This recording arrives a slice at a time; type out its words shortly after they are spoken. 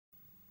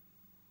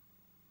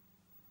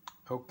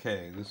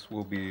Okay, this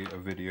will be a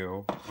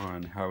video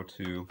on how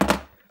to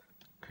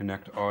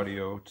connect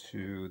audio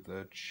to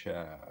the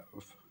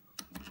Chav.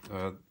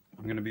 I'm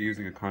going to be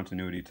using a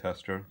continuity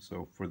tester,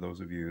 so for those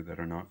of you that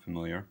are not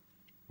familiar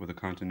with a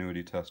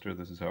continuity tester,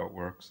 this is how it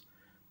works.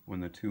 When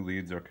the two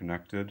leads are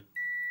connected,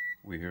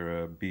 we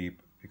hear a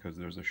beep because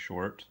there's a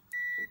short.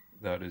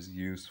 That is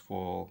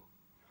useful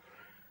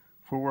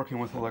for working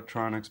with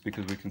electronics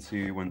because we can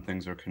see when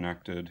things are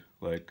connected,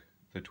 like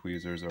the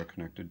tweezers are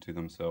connected to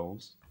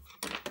themselves.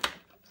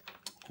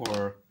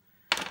 Or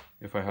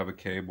if I have a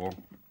cable,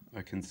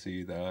 I can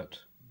see that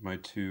my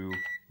two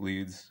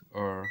leads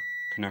are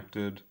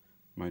connected,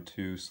 my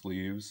two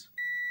sleeves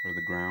or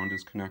the ground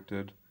is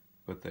connected,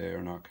 but they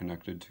are not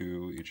connected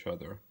to each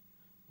other,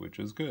 which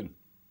is good.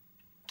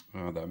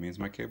 That means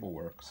my cable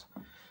works.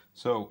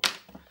 So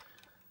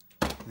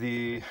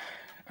the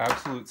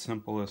absolute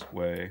simplest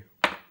way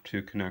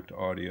to connect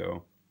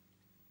audio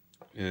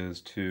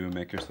is to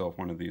make yourself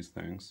one of these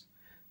things.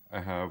 I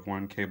have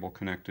one cable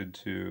connected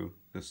to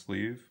the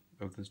sleeve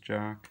of this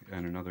jack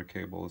and another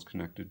cable is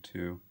connected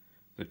to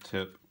the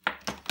tip.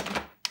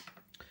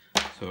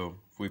 So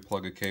if we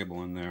plug a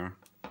cable in there,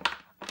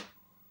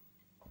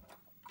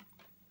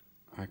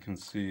 I can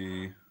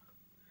see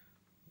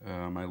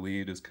my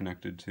lead is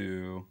connected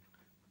to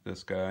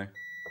this guy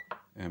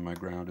and my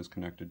ground is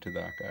connected to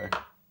that guy.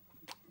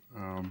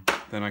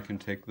 Then I can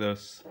take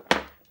this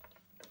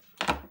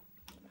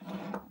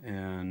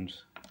and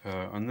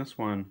on this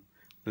one,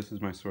 this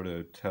is my sort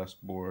of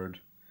test board.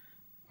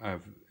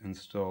 I've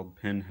installed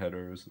pin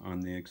headers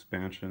on the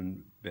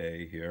expansion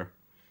bay here.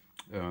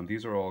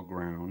 These are all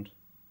ground,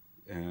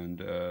 and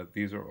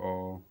these are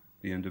all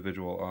the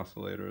individual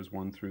oscillators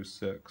 1 through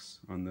 6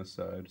 on this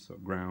side, so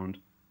ground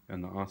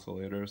and the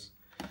oscillators.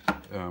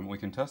 We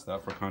can test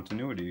that for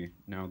continuity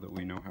now that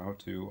we know how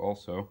to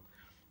also.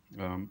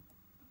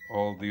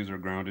 All of these are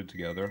grounded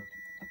together.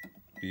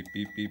 Beep,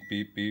 beep, beep,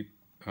 beep, beep.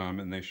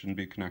 And they shouldn't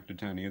be connected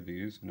to any of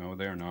these. No,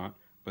 they are not.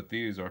 But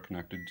these are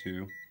connected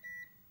to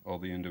all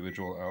the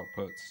individual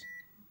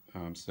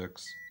outputs.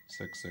 6,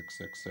 6, 6,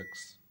 6,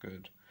 6.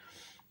 Good.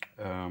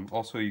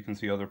 Also, you can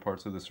see other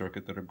parts of the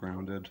circuit that are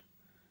grounded.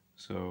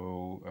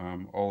 So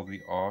all of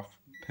the off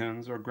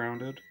pins are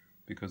grounded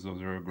because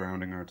those are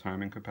grounding our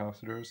timing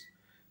capacitors.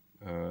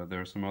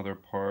 There are some other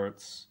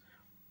parts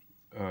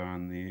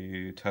on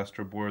the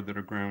tester board that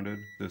are grounded.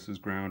 This is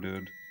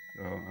grounded.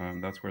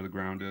 That's where the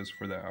ground is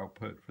for the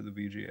output for the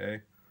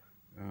VGA.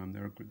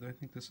 I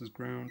think this is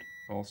ground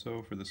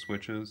also for the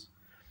switches.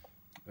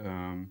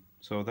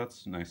 So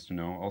that's nice to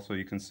know. Also,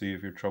 you can see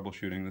if you're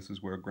troubleshooting, this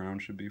is where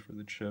ground should be for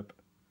the chip.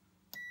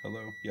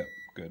 Hello? Yep,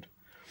 good.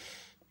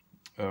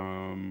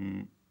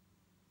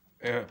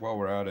 While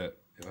we're at it,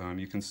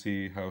 you can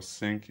see how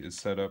sync is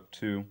set up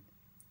too.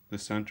 The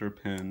center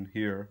pin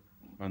here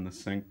on the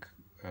sync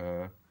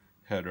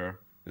header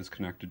is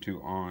connected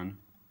to on,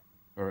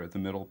 or the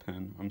middle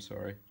pin, I'm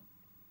sorry,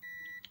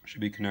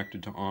 should be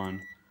connected to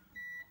on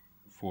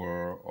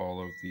for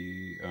all of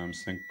the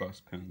sync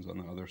bus pins on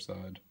the other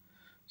side.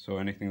 So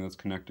anything that's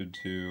connected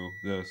to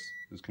this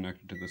is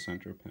connected to the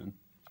center pin.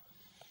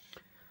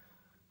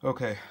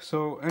 Okay,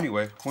 so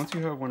anyway, once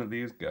you have one of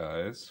these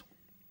guys,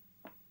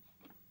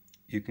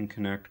 you can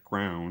connect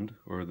ground,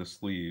 or the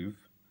sleeve,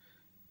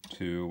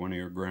 to one of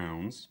your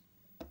grounds,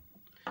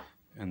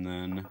 and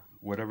then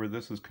whatever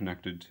this is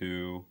connected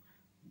to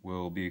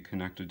will be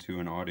connected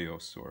to an audio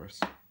source.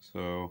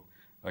 So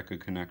I could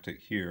connect it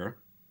here,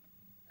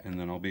 and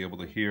then I'll be able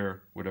to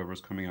hear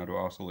whatever's coming out of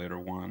oscillator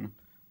 1,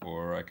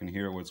 or I can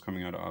hear what's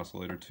coming out of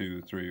oscillator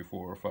 2, 3,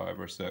 4, 5,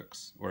 or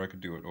 6, or I could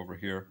do it over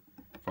here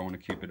if I want to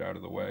keep it out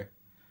of the way.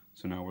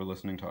 So now we're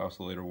listening to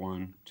oscillator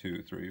 1,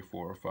 2, 3,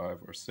 4, 5,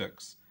 or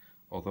 6.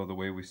 Although the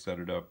way we set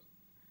it up,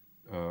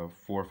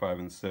 4, 5,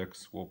 and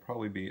 6 will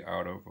probably be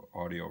out of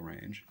audio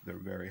range. They're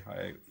very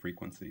high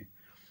frequency.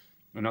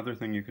 Another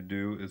thing you could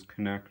do is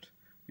connect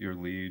your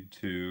lead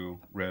to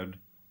red,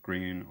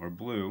 green, or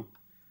blue,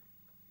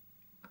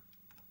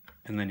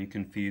 and then you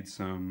can feed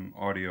some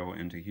audio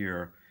into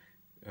here.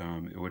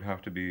 It would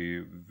have to be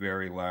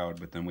very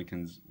loud, but then we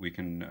can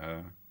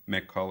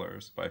make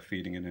colors by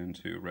feeding it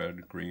into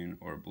red, green,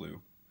 or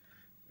blue.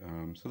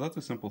 So that's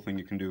a simple thing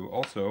you can do.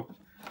 Also,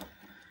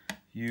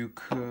 you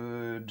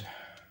could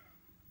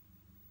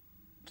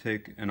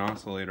take an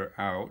oscillator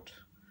out,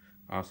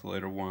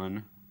 oscillator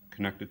 1,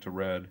 connect it to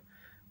red,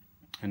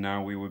 and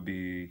now we would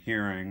be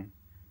hearing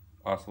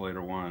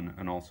oscillator 1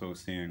 and also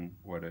seeing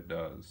what it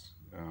does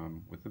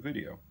with the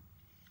video.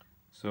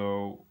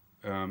 So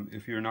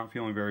if you're not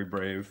feeling very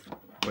brave,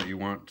 but you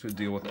want to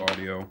deal with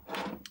audio,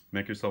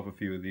 make yourself a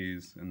few of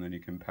these and then you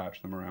can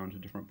patch them around to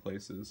different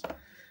places.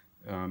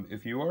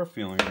 If you are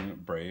feeling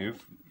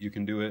brave, you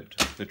can do it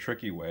the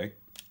tricky way.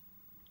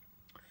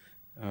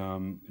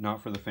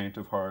 Not for the faint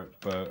of heart,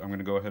 but I'm going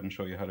to go ahead and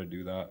show you how to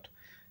do that.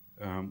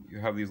 You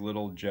have these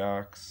little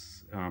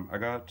jacks. I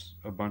got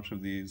a bunch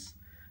of these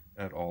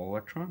at All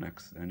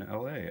Electronics in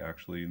LA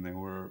actually, and they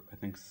were, I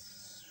think,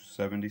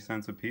 70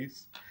 cents a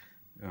piece.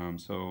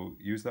 So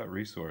use that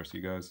resource.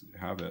 You guys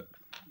have it.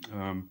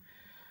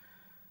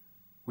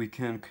 We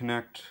can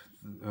connect,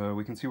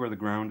 we can see where the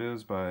ground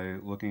is by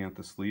looking at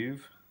the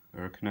sleeve,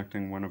 or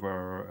connecting one of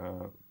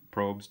our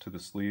probes to the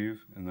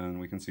sleeve, and then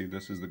we can see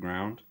this is the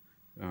ground.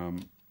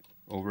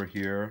 Over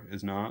here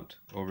is not,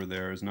 over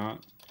there is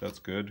not. That's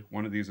good.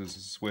 One of these is a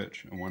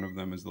switch, and one of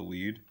them is the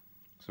lead.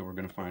 So we're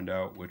going to find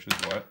out which is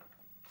what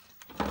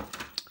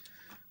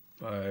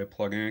by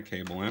plugging a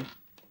cable in.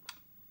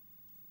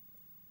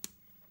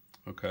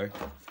 Okay,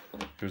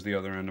 here's the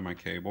other end of my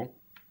cable.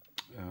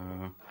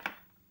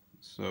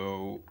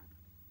 So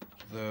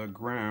the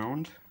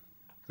ground,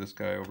 this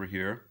guy over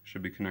here,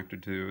 should be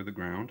connected to the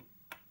ground.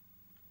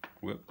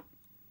 Whoop.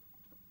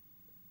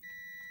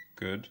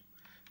 Good.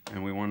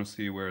 And we want to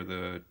see where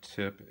the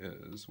tip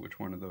is. Which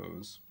one of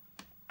those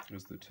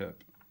is the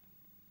tip?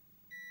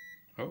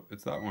 Oh,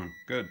 it's that one.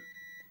 Good.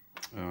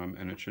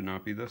 And it should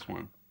not be this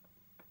one.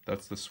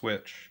 That's the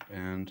switch.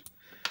 And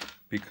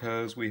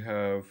because we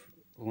have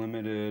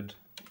limited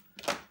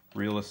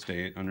real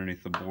estate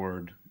underneath the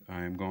board,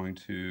 I'm going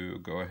to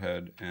go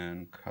ahead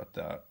and cut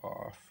that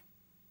off.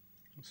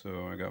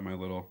 So I got my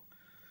little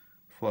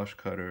flush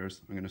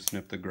cutters. I'm going to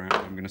snip the ground.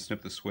 I'm going to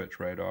snip the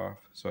switch right off.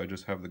 So I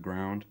just have the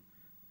ground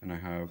and I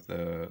have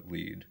the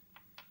lead.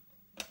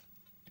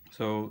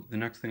 So the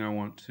next thing I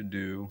want to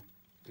do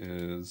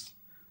is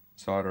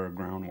solder a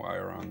ground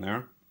wire on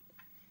there.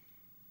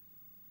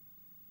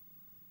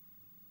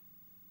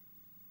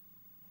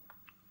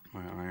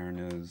 My iron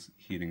is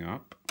heating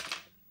up.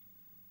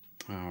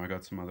 I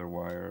got some other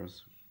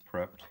wires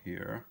prepped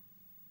here.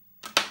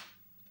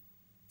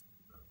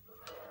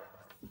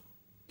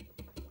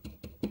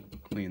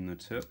 Clean the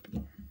tip.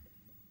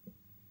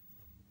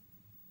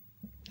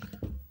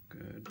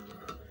 Good.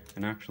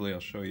 And actually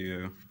I'll show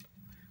you,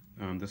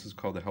 this is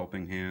called the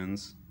helping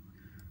hands.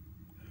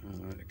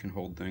 It can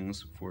hold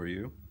things for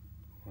you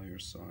while you're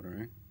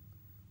soldering.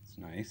 It's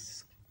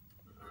nice.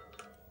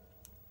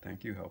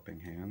 Thank you, helping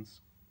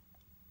hands.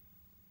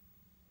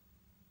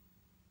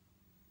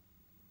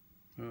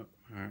 Oh,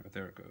 alright,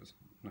 there it goes.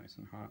 Nice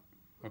and hot.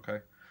 Okay,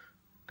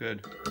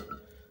 good.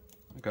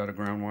 I got a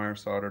ground wire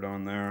soldered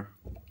on there.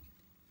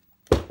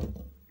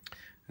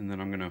 And then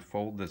I'm going to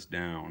fold this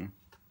down,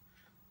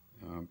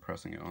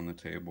 pressing it on the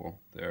table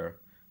there,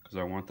 because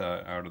I want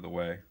that out of the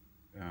way.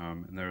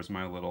 And there's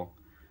my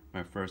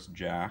first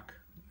jack.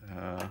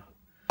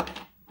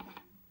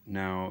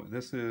 Now,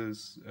 this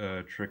is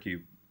a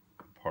tricky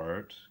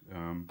part.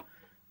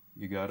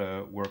 You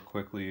gotta work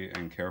quickly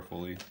and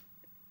carefully.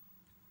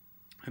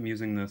 I'm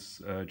using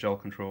this gel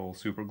control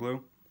super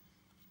glue.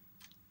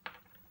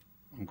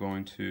 I'm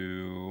going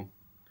to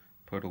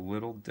put a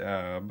little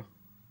dab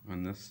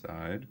on this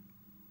side.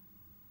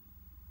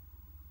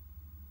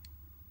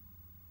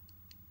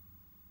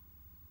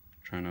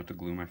 Try not to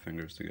glue my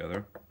fingers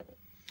together.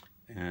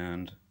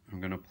 And I'm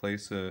going to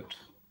place it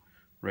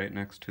right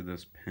next to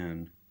this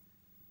pin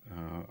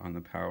on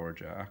the power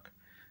jack.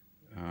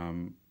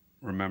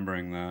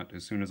 Remembering that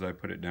as soon as I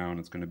put it down,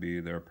 it's going to be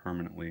there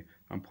permanently.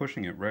 I'm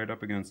pushing it right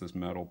up against this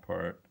metal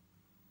part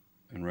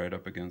and right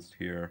up against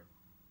here,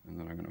 and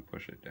then I'm going to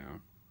push it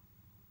down.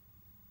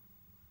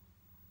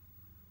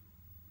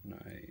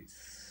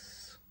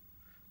 Nice.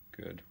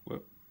 Good.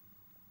 Whoop.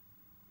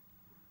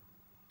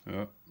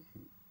 Oh,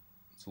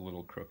 it's a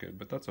little crooked,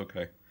 but that's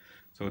okay.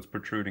 So it's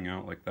protruding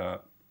out like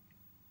that.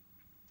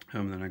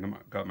 And then I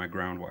got my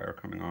ground wire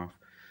coming off.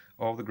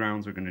 All the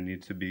grounds are going to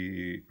need to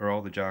be, or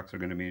all the jacks are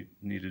going to be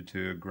needed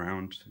to are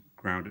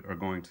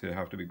going to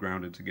have to be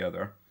grounded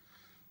together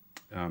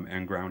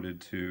and grounded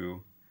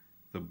to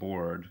the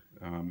board.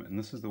 And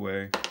this is the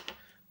way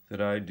that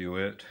I do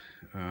it.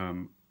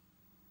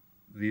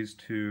 These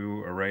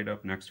two are right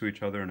up next to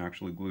each other and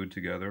actually glued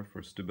together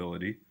for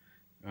stability.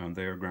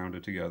 They are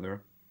grounded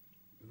together.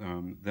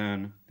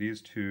 Then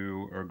these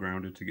two are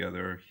grounded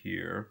together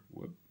here.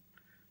 Whoop.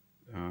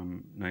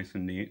 Nice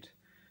and neat.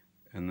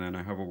 And then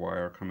I have a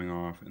wire coming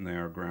off and they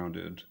are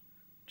grounded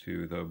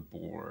to the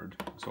board.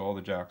 So all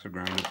the jacks are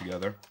grounded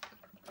together.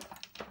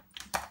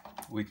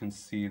 We can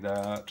see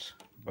that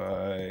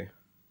by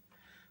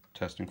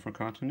testing for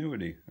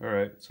continuity.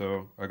 Alright,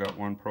 so I got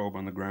one probe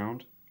on the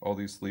ground. All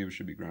these sleeves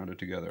should be grounded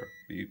together.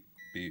 Beep,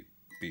 beep,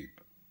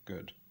 beep.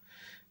 Good.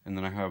 And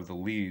then I have the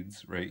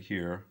leads right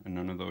here, and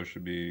none of those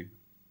should be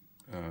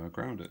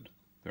grounded.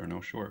 There are no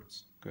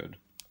shorts. Good.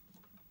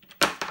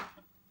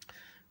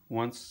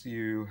 Once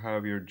you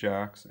have your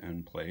jacks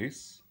in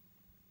place,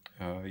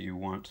 you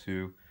want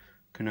to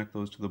connect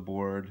those to the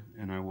board,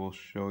 and I will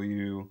show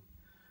you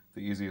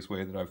the easiest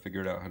way that I've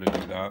figured out how to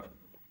do that.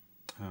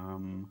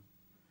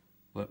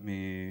 Let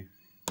me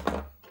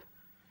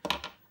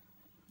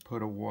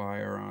put a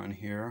wire on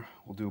here.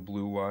 We'll do a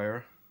blue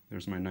wire.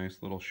 There's my nice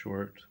little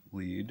short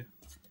lead.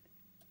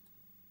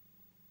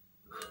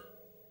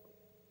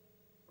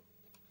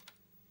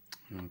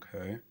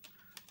 Okay,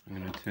 I'm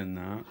going to tin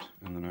that,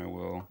 and then I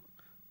will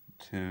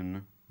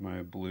tin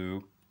my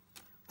blue.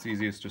 It's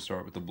easiest to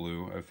start with the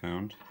blue, I've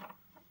found.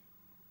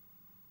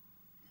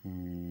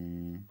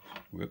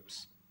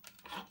 Whoops.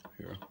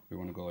 Here, we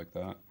want to go like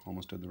that.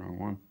 Almost did the wrong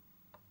one.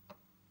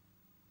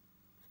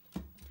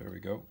 There we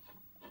go.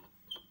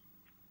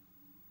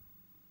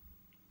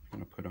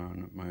 put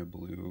on my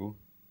blue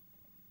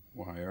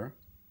wire.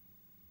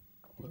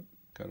 Whoop,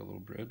 got a little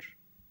bridge.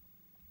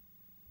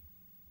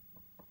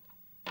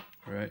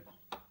 All right,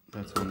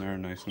 that's on there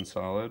nice and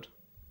solid.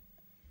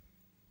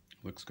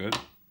 Looks good.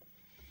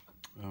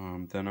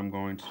 Then I'm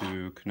going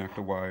to connect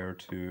a wire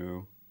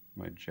to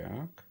my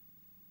jack.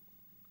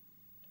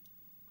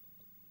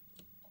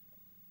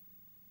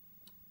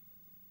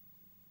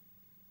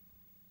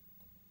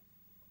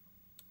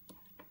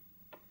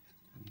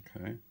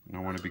 Okay, and I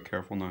want to be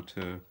careful not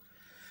to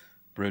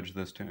bridge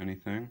this to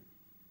anything.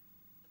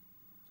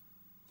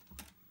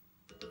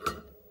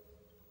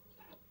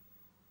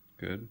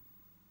 Good.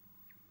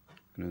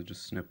 I'm going to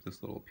just snip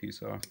this little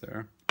piece off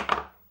there.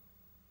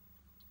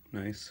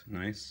 Nice,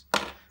 nice.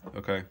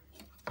 Okay,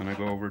 then I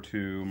go over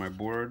to my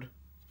board.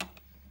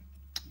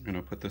 I'm going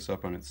to put this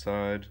up on its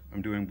side.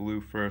 I'm doing blue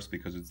first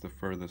because it's the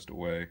furthest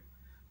away.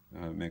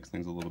 It makes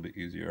things a little bit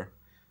easier.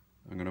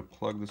 I'm going to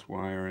plug this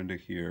wire into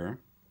here.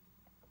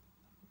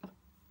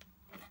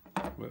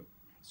 Whoop,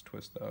 let's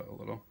twist that a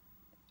little.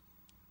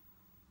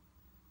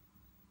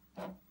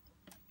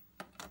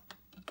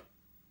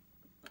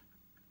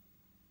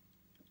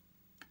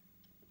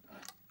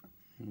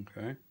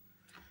 Okay,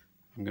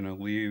 I'm going to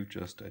leave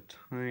just a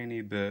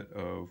tiny bit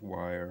of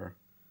wire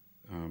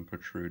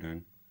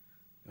protruding.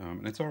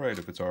 And it's alright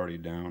if it's already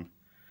down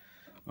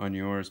on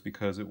yours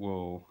because it's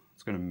going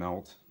to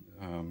melt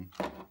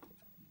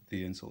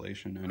the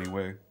insulation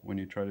anyway when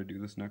you try to do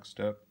this next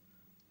step.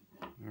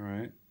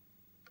 Alright,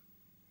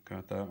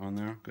 got that on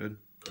there, good.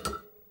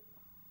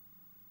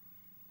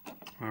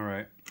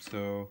 Alright,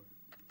 so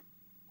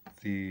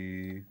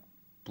the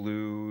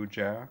blue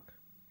jack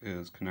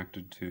is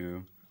connected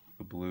to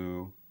the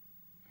blue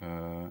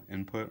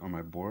input on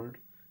my board,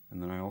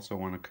 and then I also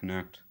want to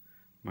connect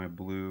my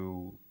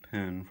blue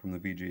pin from the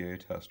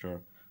VGA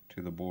tester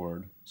to the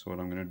board. So what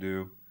I'm going to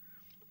do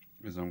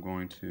is I'm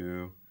going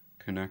to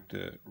connect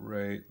it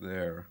right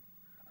there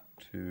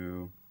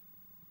to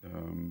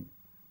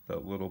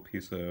that little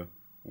piece of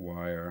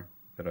wire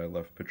that I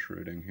left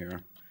protruding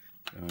here.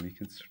 You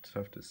can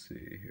start to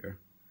see here.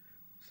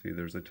 See,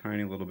 there's a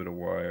tiny little bit of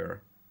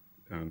wire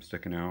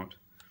sticking out,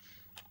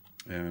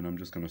 and I'm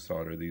just going to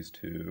solder these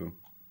two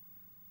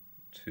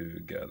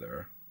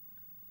together.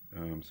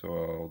 So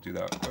I'll do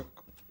that quick.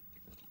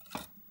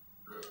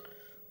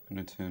 I'm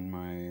going to tin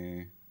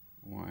my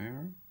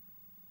wire.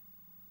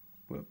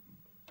 Whoop,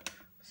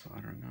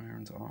 soldering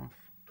iron's off.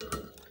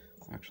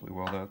 Actually,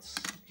 while that's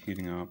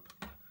heating up,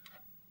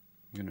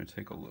 I'm going to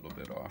take a little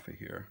bit off of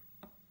here.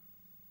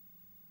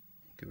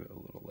 Give it a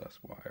little less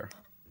wire.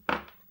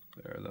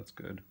 There, that's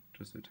good.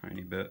 Just a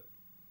tiny bit,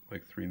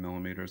 like 3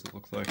 millimeters it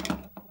looks like.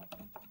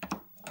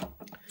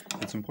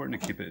 It's important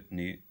to keep it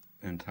neat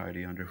and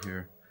tidy under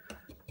here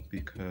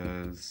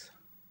because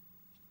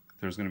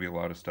there's going to be a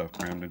lot of stuff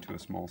crammed into a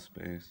small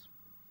space.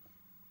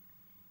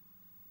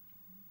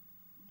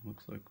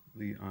 Looks like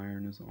the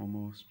iron is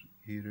almost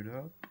heated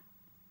up.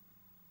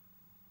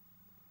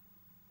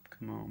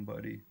 Come on,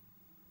 buddy.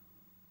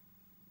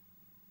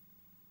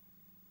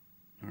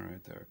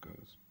 Alright, there it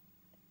goes.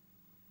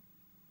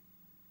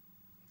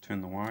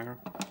 Tin the wire.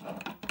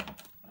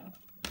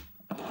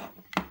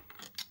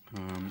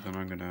 Then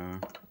I'm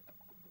gonna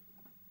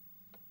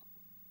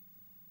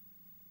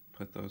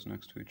put those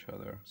next to each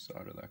other,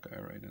 solder that guy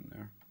right in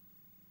there.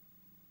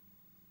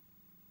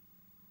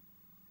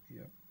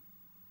 Yep.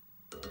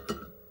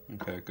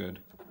 Okay, good.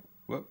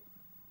 Whoop.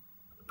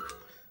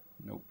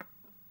 Nope.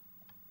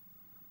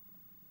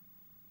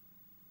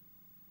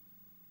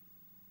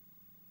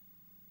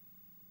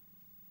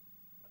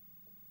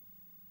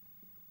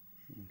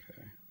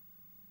 Okay.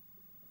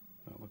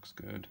 That looks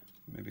good.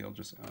 Maybe I'll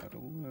just add a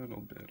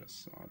little bit of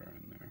solder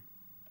in there.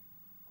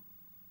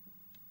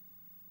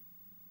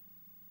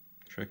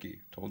 Tricky,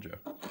 told you.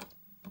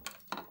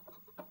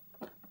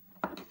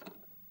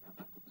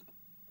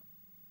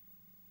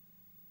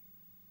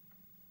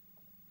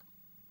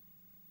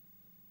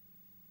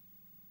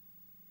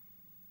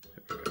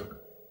 There we go.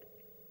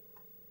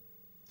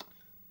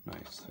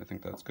 Nice, I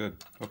think that's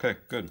good. Okay,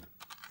 good.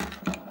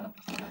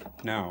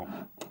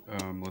 Now,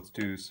 let's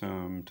do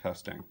some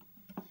testing.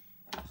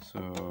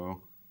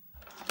 So,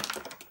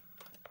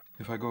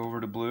 if I go over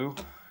to blue,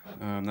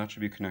 that should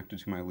be connected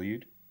to my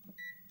lead.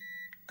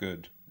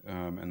 Good.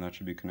 And that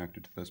should be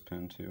connected to this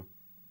pin too.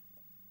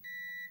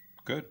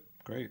 Good,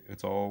 great,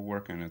 it's all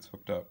working, it's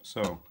hooked up.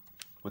 So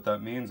what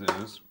that means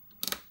is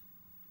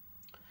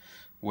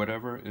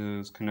whatever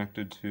is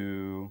connected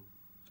to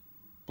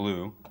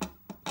blue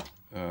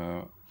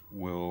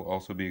will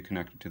also be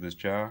connected to this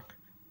jack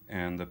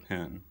and the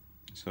pin.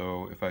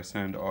 So if I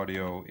send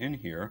audio in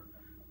here,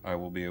 I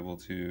will be able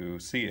to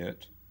see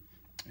it,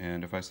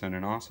 and if I send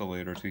an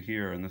oscillator to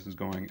here and this is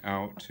going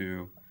out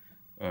to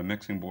a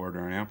mixing board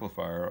or an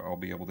amplifier, I'll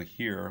be able to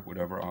hear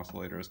whatever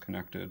oscillator is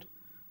connected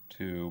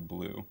to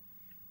blue.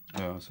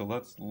 So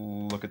let's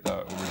look at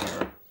that over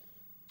here.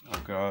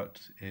 I've got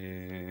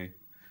a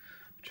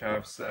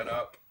Chaves set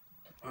up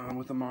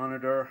with a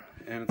monitor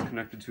and it's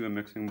connected to a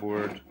mixing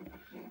board.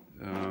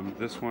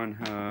 This one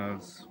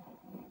has,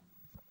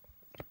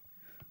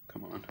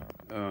 come on,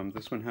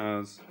 This one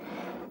has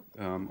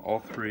all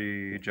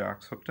three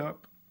jacks hooked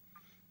up.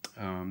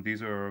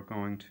 These are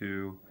going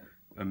to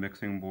a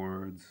mixing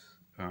board's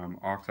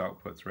aux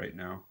outputs right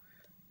now,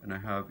 and I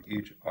have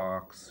each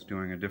aux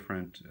doing a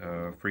different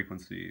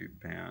frequency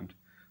band.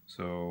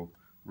 So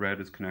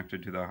red is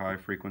connected to the high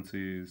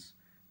frequencies,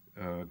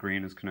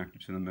 green is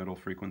connected to the middle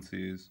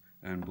frequencies,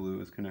 and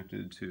blue is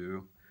connected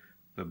to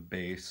the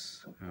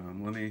bass.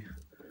 Let me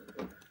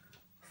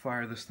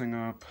fire this thing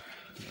up.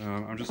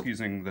 I'm just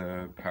using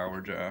the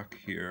power jack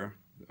here,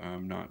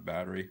 not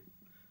battery.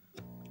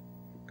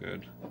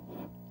 Good.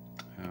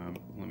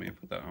 Let me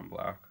put that on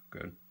black.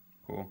 Good.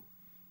 Cool.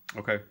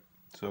 Okay,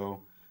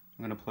 so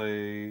I'm going to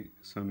play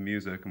some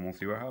music and we'll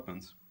see what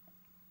happens.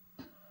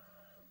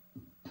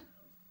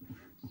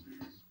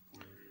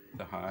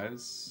 The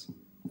highs,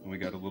 we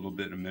got a little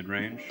bit of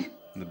mid-range.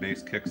 When the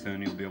bass kicks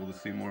in, you'll be able to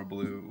see more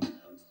blue.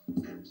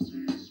 And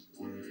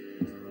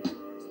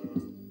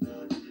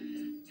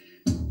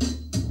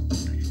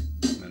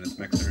then it's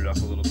mixing it up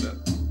a little bit.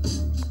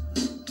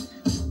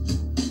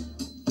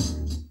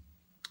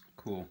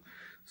 Cool.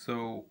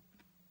 So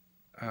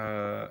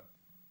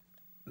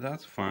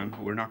that's fun.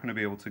 We're not going to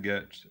be able to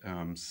get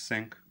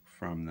sync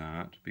from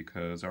that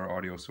because our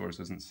audio source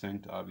isn't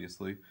synced,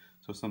 obviously.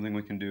 So something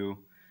we can do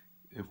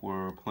if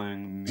we're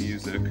playing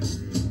music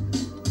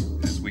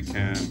is we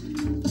can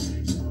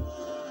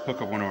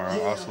hook up one of our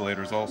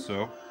oscillators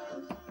also.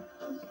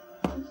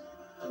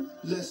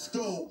 Let's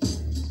go.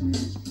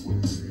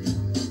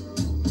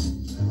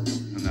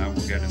 And that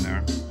will get in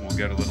there. We'll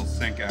get a little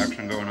sync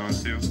action going on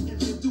too.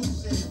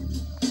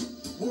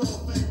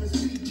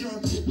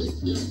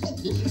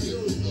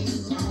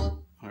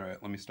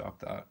 Alright, let me stop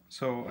that.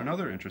 So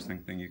another interesting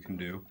thing you can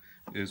do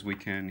is we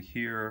can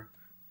hear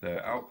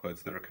the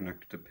outputs that are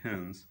connected to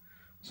pins.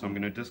 So I'm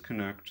going to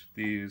disconnect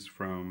these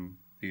from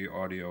the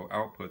audio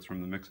outputs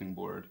from the mixing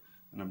board,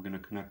 and I'm going to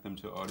connect them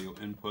to audio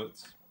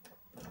inputs.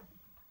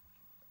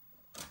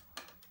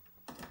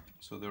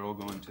 So they're all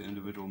going to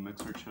individual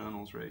mixer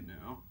channels right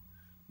now.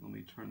 Let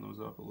me turn those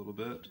up a little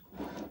bit.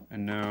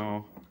 And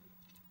now,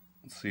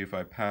 let's see if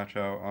I patch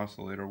out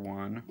oscillator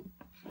 1.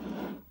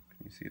 Can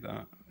you see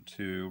that?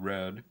 To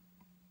red.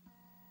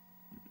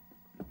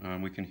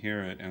 We can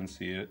hear it and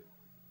see it.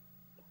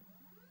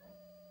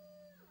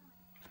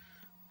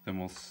 Then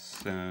we'll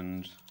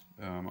send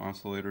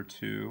oscillator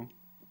 2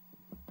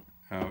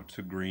 out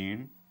to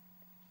green.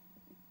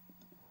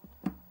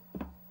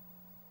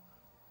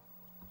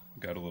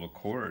 Got a little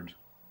chord,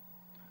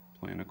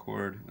 playing a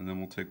chord, and then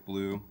we'll take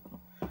blue,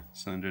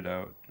 send it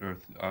out, or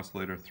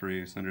oscillator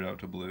 3, send it out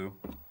to blue.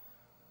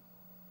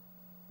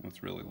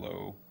 That's really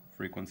low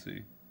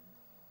frequency.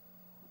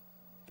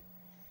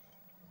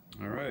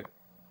 Alright,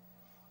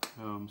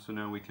 so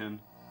now we can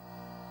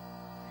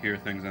hear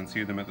things and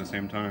see them at the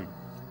same time.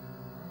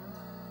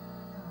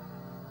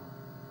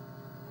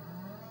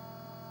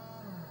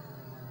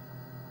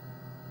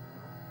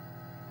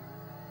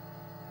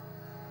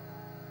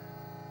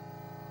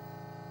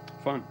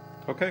 Fun.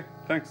 Okay,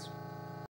 thanks.